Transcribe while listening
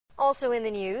Also in the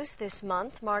news, this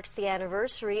month marks the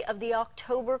anniversary of the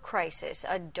October crisis,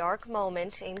 a dark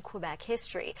moment in Quebec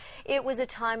history. It was a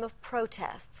time of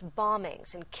protests,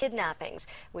 bombings, and kidnappings,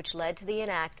 which led to the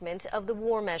enactment of the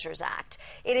War Measures Act.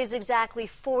 It is exactly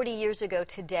 40 years ago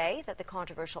today that the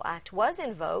controversial act was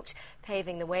invoked,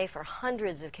 paving the way for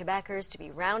hundreds of Quebecers to be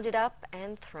rounded up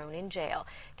and thrown in jail.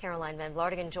 Caroline Van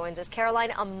Vlartigan joins us.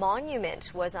 Caroline, a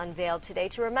monument was unveiled today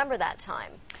to remember that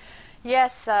time.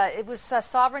 Yes, it was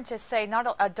sovereign to say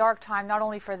not a dark time, not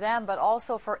only for them, but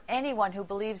also for anyone who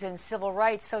believes in civil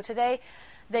rights. So today,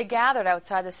 they gathered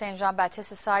outside the Saint Jean-Baptiste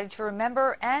Society to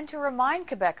remember and to remind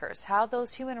Quebecers how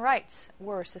those human rights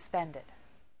were suspended.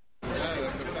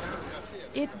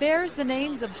 It bears the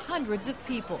names of hundreds of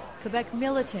people, Quebec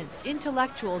militants,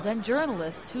 intellectuals, and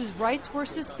journalists whose rights were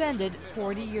suspended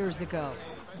 40 years ago.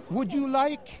 Would you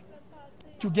like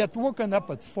to get woken up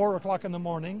at 4 o'clock in the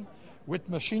morning with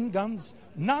machine guns,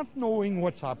 not knowing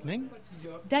what's happening?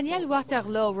 Daniel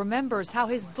Waterloo remembers how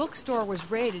his bookstore was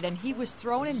raided and he was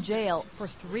thrown in jail for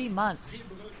 3 months.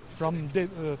 From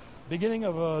the beginning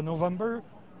of November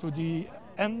to the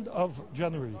end of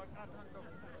January.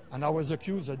 And I was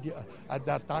accused at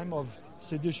that time of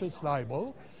seditious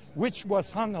libel, which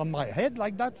was hung on my head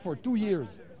like that for 2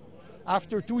 years.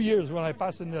 After 2 years, when I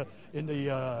passed in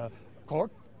the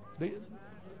court,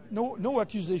 no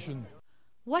accusation.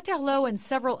 Waterloo and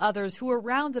several others who were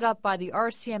rounded up by the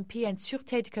RCMP and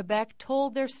Sûreté de Québec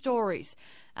told their stories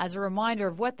as a reminder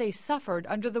of what they suffered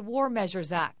under the War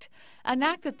Measures Act, an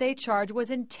act that they charged was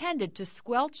intended to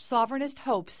squelch sovereignist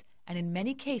hopes and in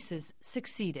many cases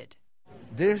succeeded.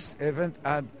 This event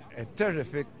had a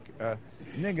terrific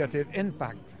negative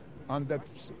impact on the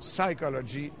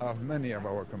psychology of many of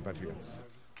our compatriots.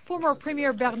 Former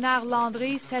Premier Bernard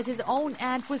Landry says his own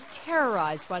aunt was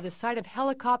terrorized by the sight of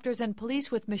helicopters and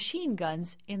police with machine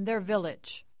guns in their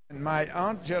village. My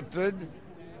aunt Gertrude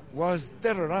was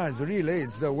terrorized, really,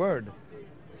 it's the word.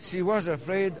 She was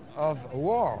afraid of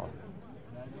war,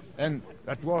 and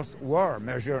that was War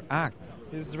Measure Act.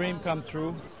 His dream come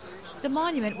true. The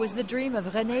monument was the dream of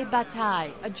René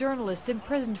Bataille, a journalist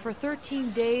imprisoned for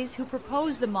 13 days who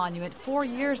proposed the monument 4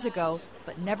 years ago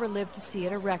but never lived to see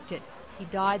it erected. He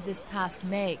died this past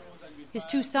May. His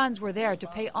 2 sons were there to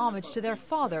pay homage to their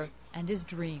father and his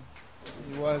dream.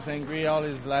 He was angry all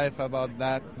his life about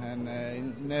that and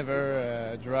he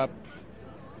never dropped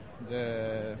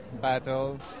the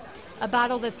battle. A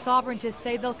battle that sovereigntists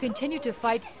say they'll continue to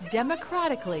fight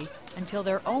democratically until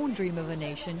their own dream of a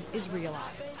nation is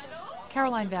realized.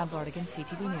 Caroline Van Vlartigan,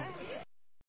 CTV News.